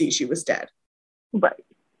you could see she was dead. Right.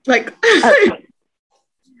 Like,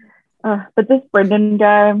 but this Brendan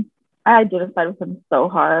guy, I identified with him so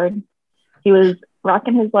hard. He was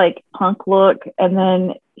rocking his like punk look, and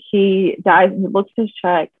then he dies and he looks at his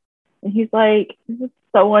check, and he's like, "This is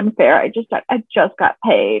so unfair. I just got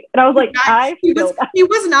paid." And I was like, he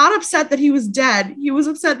was not upset that he was dead. He was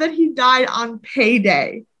upset that he died on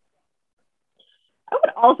payday. I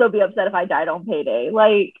would also be upset if I died on payday.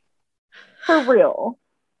 Like, for real.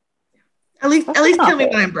 At least kill me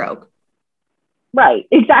when I'm broke. Right,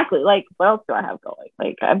 exactly. Like, what else do I have going?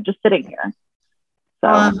 Like, I'm just sitting here.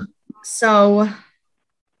 So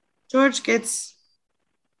George gets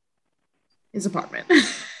his apartment.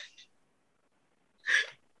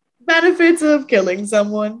 Benefits of killing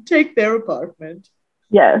someone: take their apartment.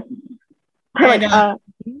 Yes. And,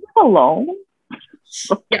 you alone?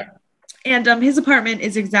 Yeah. And his apartment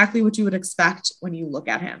is exactly what you would expect when you look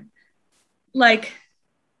at him. Like,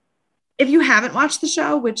 if you haven't watched the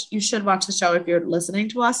show, which you should watch the show if you're listening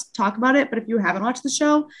to us talk about it, but if you haven't watched the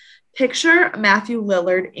show, picture Matthew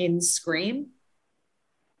Lillard in Scream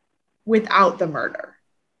without the murder.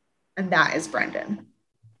 And that is Brendan.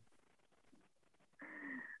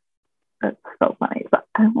 That's so funny. But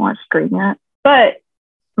I haven't watched Scream yet. But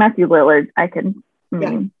Matthew Lillard,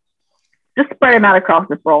 just spread him out across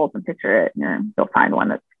the rolls and picture it, and you'll find one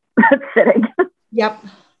that's fitting. Yep.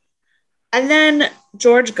 And then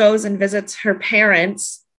George goes and visits her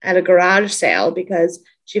parents at a garage sale because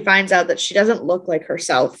she finds out that she doesn't look like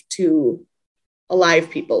herself to alive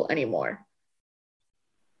people anymore.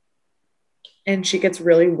 And she gets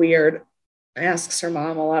really weird, asks her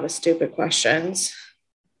mom a lot of stupid questions.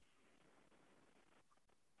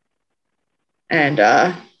 And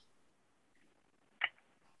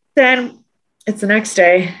then it's the next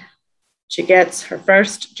day. She gets her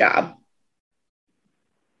first job.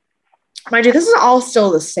 Mind you, this is all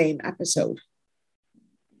still the same episode.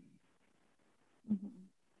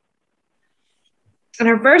 And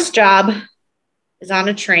her first job is on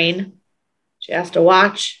a train. She has to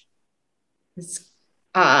watch this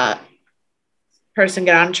person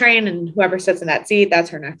get on a train, and whoever sits in that seat,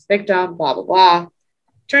 that's her next victim, blah, blah, blah.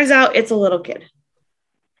 Turns out it's a little kid.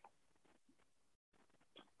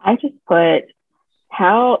 I just put,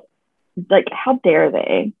 how dare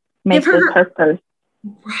they make this her first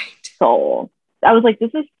soul? I was like,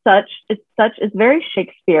 it's very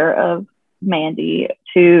Shakespeare of Mandy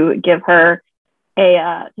to give her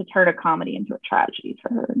to turn a comedy into a tragedy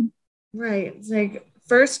for her. Right. It's like,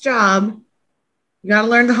 first job, you got to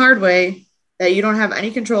learn the hard way that you don't have any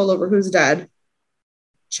control over who's dead.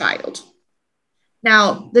 Child.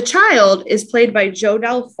 Now, the child is played by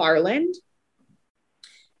Jodelle Farland,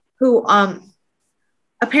 who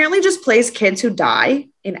apparently just plays kids who die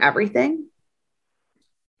in everything.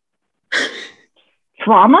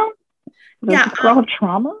 Trauma? Yeah.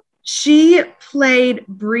 Trauma? She played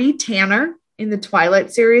Bree Tanner in the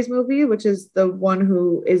Twilight series movie, which is the one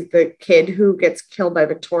who is the kid who gets killed by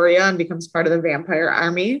Victoria and becomes part of the vampire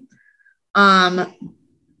army. I'm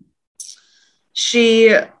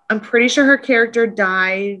pretty sure her character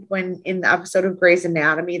died when in the episode of Grey's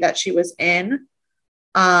Anatomy that she was in.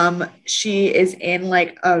 She is in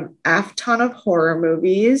like a ton of horror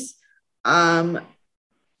movies.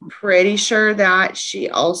 Pretty sure that she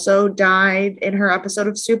also died in her episode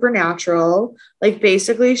of Supernatural. Like,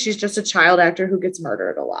 basically, she's just a child actor who gets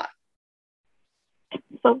murdered a lot.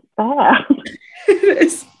 So bad. It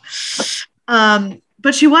is.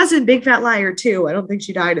 But she was in Big Fat Liar too. I don't think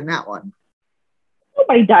she died in that one.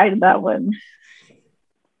 Nobody died in that one.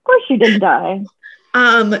 Of course she didn't die.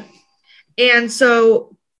 And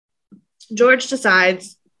so George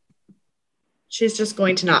decides she's just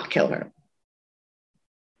going to not kill her.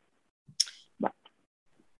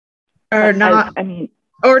 Or not.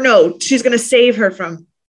 Or no, she's going to save her from.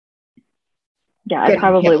 Yeah, I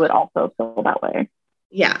probably would also feel that way.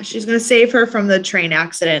 Yeah, she's going to save her from the train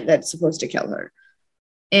accident that's supposed to kill her.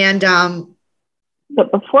 And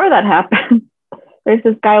but before that happens, there's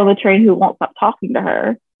this guy on the train who won't stop talking to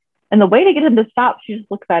her. And the way to get him to stop, she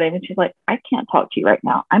just looks at him and she's like, I can't talk to you right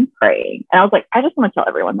now. I'm praying. And I was like, I just want to tell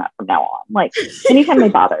everyone that from now on. Like, anytime they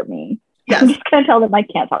bother me, I'm just gonna tell them I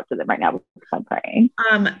can't talk to them right now because I'm praying.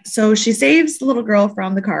 So she saves the little girl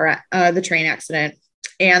from the train accident,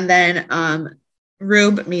 and then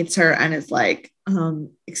Rube meets her and is like,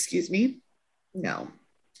 excuse me, no.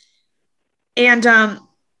 And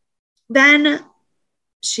then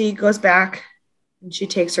she goes back and she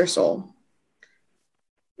takes her soul.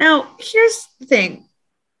 Now, here's the thing.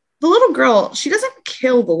 The little girl, she doesn't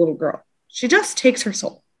kill the little girl. She just takes her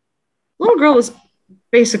soul. The little girl is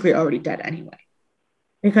basically already dead anyway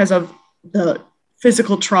because of the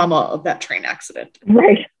physical trauma of that train accident.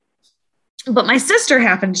 Right. But my sister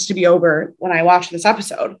happened to be over when I watched this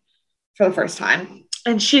episode for the first time.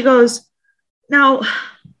 And she goes, now,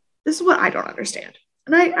 this is what I don't understand.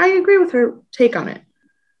 And I agree with her take on it.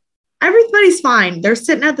 Everybody's fine. They're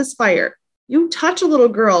sitting at this fire. You touch a little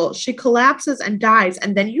girl, she collapses and dies,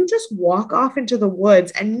 and then you just walk off into the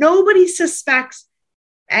woods and nobody suspects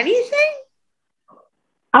anything?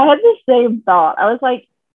 I had the same thought. I was like,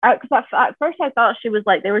 because at first I thought she was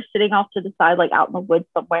like, they were sitting off to the side, like out in the woods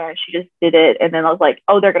somewhere, and she just did it. And then I was like,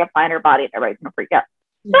 oh, they're going to find her body and everybody's going to freak out.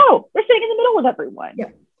 Yeah. No, they're sitting in the middle with everyone. Yeah. I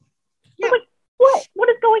was like, what? What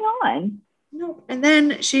is going on? No. And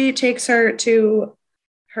then she takes her to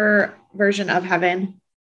her version of heaven,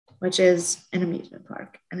 which is an amusement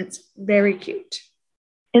park. And it's very cute.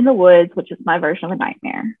 In the woods, which is my version of a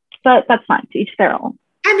nightmare. But that's fine. To each their own.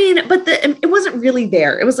 I mean, but it wasn't really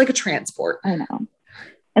there. It was like a transport. I know.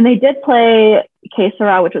 And they did play Que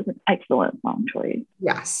Sera, which was an excellent song choice.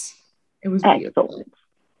 Yes. It was beautiful. Excellent.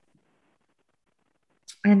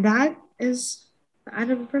 And that is the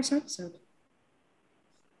end of the first episode.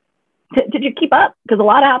 Did you keep up? Because a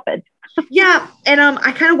lot happened. Yeah. And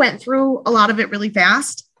I kind of went through a lot of it really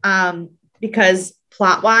fast because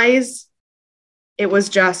plot-wise, it was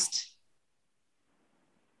just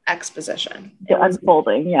exposition.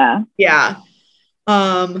 Unfolding, yeah. Yeah.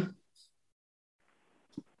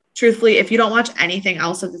 Truthfully, if you don't watch anything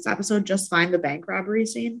else of this episode, just find the bank robbery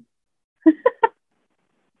scene.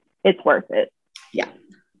 It's worth it. Yeah.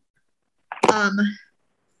 And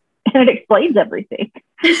it explains everything.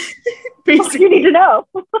 Basically. You need to know.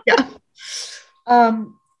 Yeah.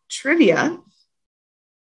 Trivia.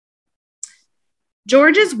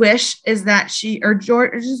 George's wish is that she could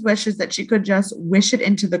just wish it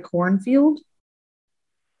into the cornfield,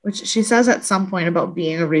 which she says at some point about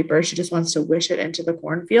being a reaper. She just wants to wish it into the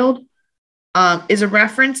cornfield. Is a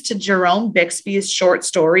reference to Jerome Bixby's short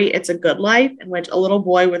story, It's a Good Life, in which a little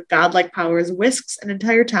boy with godlike powers whisks an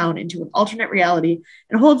entire town into an alternate reality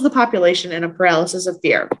and holds the population in a paralysis of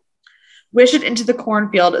fear. Wish it into the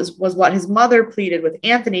cornfield was what his mother pleaded with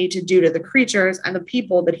Anthony to do to the creatures and the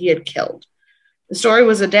people that he had killed. The story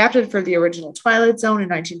was adapted for the original Twilight Zone in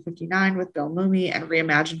 1959 with Bill Mumy and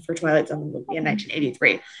reimagined for Twilight Zone the movie in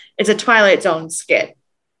 1983. It's a Twilight Zone skit.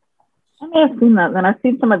 I may have seen that. Then I've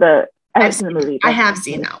seen some of the. I've seen the movie. I have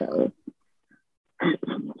seen that. I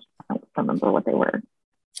don't remember what they were.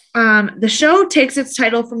 The show takes its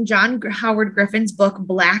title from John Howard Griffin's book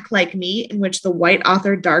Black Like Me, in which the white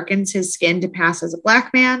author darkens his skin to pass as a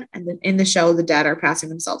black man, and then in the show, the dead are passing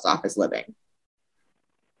themselves off as living.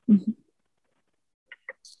 Mm-hmm.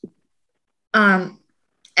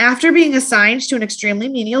 After being assigned to an extremely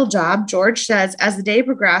menial job, George says, as the day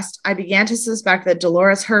progressed, I began to suspect that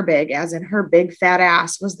Dolores Herbig, as in her big fat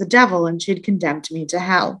ass, was the devil and she'd condemned me to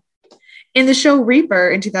hell. In the show Reaper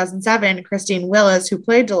in 2007, Christine Willis, who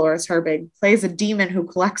played Dolores Herbig, plays a demon who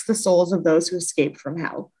collects the souls of those who escaped from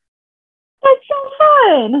hell. That's so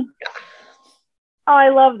fun. Yeah. Oh, I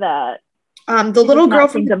love that. The little girl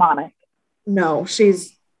from demonic. No,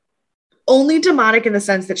 she's only demonic in the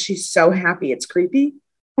sense that she's so happy it's creepy.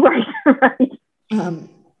 Right. The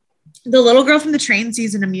little girl from the train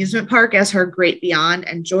sees an amusement park as her great beyond,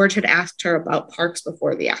 and George had asked her about parks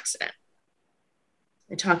before the accident.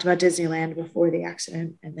 They talked about Disneyland before the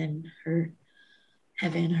accident, and then her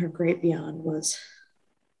heaven, her great beyond, was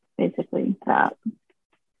basically that.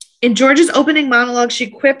 In George's opening monologue, she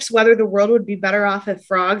quips whether the world would be better off if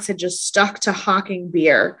frogs had just stuck to hawking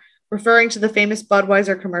beer, referring to the famous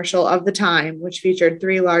Budweiser commercial of the time, which featured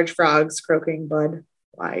 3 large frogs croaking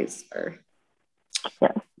Budweiser.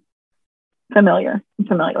 Yes. I'm familiar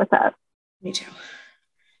with that. Me too.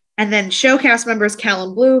 And then show cast members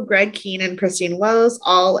Callum Blue, Greg Keane, and Christine Wells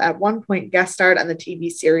all at one point guest starred on the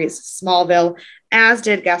TV series Smallville, as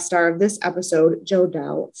did guest star of this episode,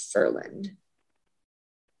 Jodelle Ferland.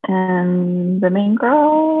 And the main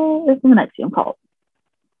girl is in the NXIVM Cult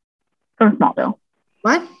from Smallville.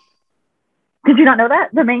 What? Did you not know that?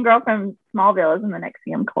 The main girl from Smallville is in the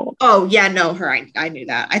NXIVM Cult. Oh, yeah, no, her. I knew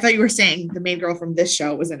that. I thought you were saying the main girl from this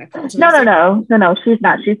show was in a cult. No, she's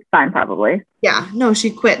not. She's fine, probably. Yeah, no,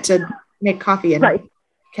 she quit to make coffee and right.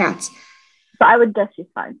 cats. So I would guess she's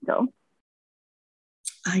fine still.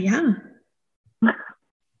 Yeah.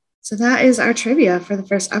 So that is our trivia for the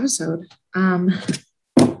first episode.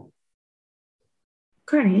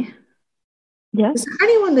 Courtney. Yeah. Is there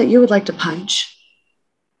anyone that you would like to punch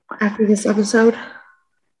after this episode?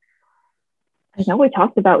 I know we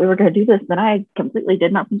talked about we were going to do this, but I completely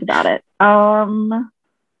did not think about it. No,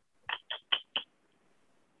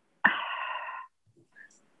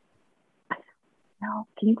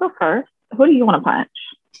 can you go first? Who do you want to punch?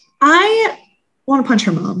 I want to punch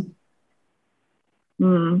her mom.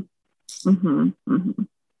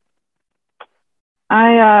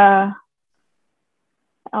 I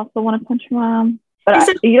also want to punch her mom. But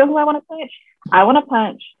you know who I want to punch? I want to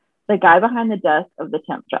punch the guy behind the desk of the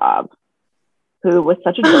temp job who was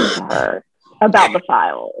such a jerk to her about the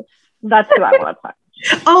files. That's who I want to punch.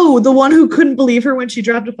 Oh, the one who couldn't believe her when she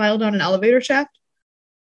dropped a file down an elevator shaft?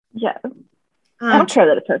 Yes. I don't care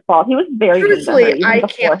that it's her fault. He was very truthfully, I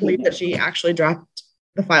can't believe that she actually dropped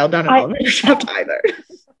the file down an elevator shaft either.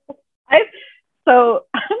 I'm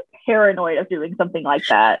paranoid of doing something like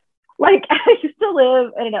that. Like, I used to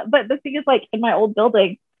live in but the thing is, like, in my old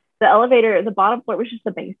building, the elevator, the bottom floor was just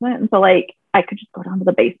the basement. And so, like, I could just go down to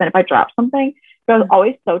the basement if I dropped something. So I was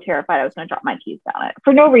always so terrified I was going to drop my keys down it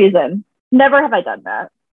for no reason. Never have I done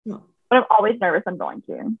that. No. But I'm always nervous I'm going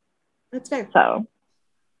to. That's fair. So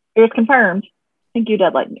it was confirmed. Thank you,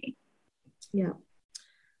 Dad, like me. Yeah.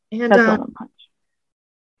 And that's one punch.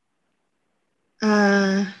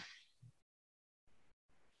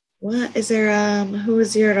 What is there? Who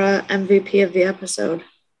was your MVP of the episode?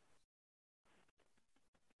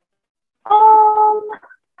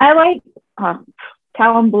 I like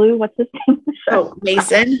Callum Blue. What's his name? Oh,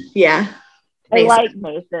 Mason. Yeah. Mason. I like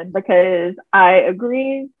Mason because I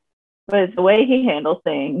agree with the way he handles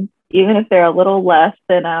things, even if they're a little less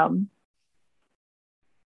than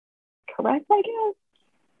correct, I guess.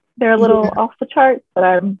 They're a little off the charts, but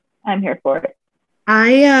I'm here for it.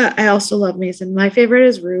 I also love Mason. My favorite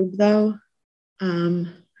is Rube though,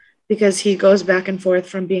 because he goes back and forth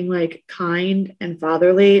from being like kind and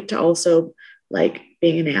fatherly to also like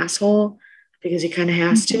being an asshole because he kind of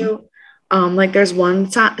has to. Like there's one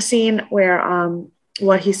scene where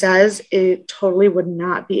what he says it totally would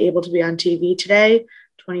not be able to be on TV today.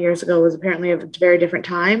 20 years ago was apparently a very different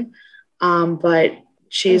time, but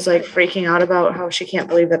she's like freaking out about how she can't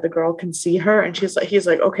believe that the girl can see her, and he's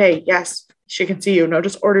like, okay, yes, she can see you. No,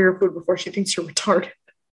 just order your food before she thinks you're retarded.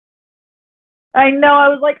 I know. I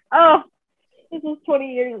was like, oh, this was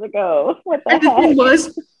 20 years ago. What the heck? The thing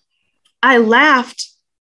was, I laughed,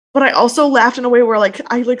 but I also laughed in a way where like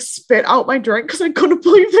I like spit out my drink because I couldn't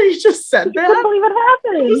believe that he just said that. I couldn't believe it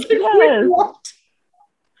happened. Like, yes. What?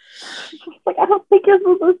 Like, I don't think you're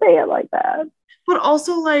supposed to say it like that. But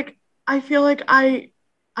also, like, I feel like I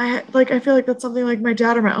feel like that's something like my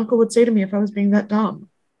dad or my uncle would say to me if I was being that dumb.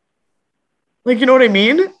 Like, you know what I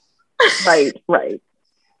mean? Right.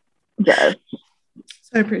 Yes.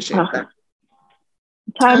 So I appreciate that.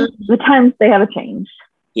 The times they have changed.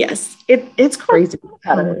 Yes, it's crazy.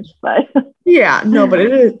 But yeah, no, but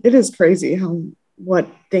it is crazy what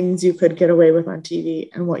things you could get away with on TV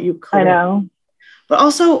and what you could. I know. But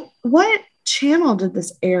also, what channel did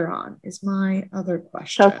this air on? Is my other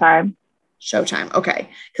question. Showtime. Okay,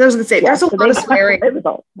 because I was going to say there's a lot of swearing.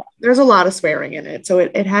 There's a lot of swearing in it, so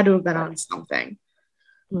it had to have been on something.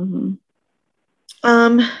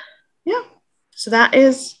 Yeah. So that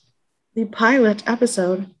is the pilot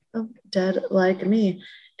episode of Dead Like Me.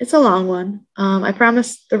 It's a long one. I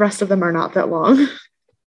promise the rest of them are not that long.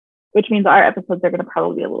 Which means our episodes are going to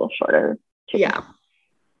probably be a little shorter too. Yeah.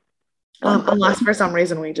 Unless for some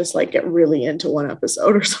reason we just like get really into one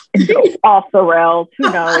episode or something. Off the rails.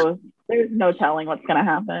 Who knows? There's no telling what's going to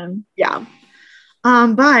happen. Yeah.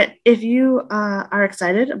 But if you are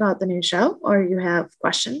excited about the new show, or you have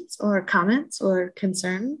questions or comments or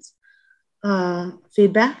concerns,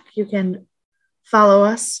 feedback, you can follow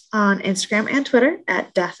us on Instagram and Twitter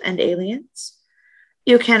at Death and Aliens.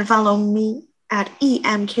 You can follow me at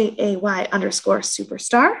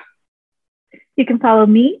EMKAY_superstar. You can follow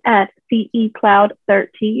me at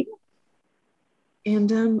CECloud13.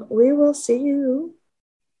 And we will see you,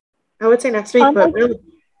 I would say next week, but really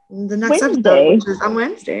the next Wednesday. episode, which is on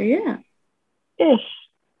Wednesday, yeah.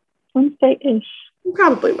 Wednesday-ish.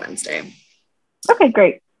 Probably Wednesday. Okay,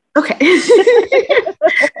 great. Okay.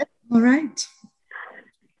 All right.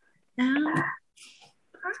 Now,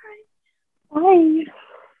 bye. Bye.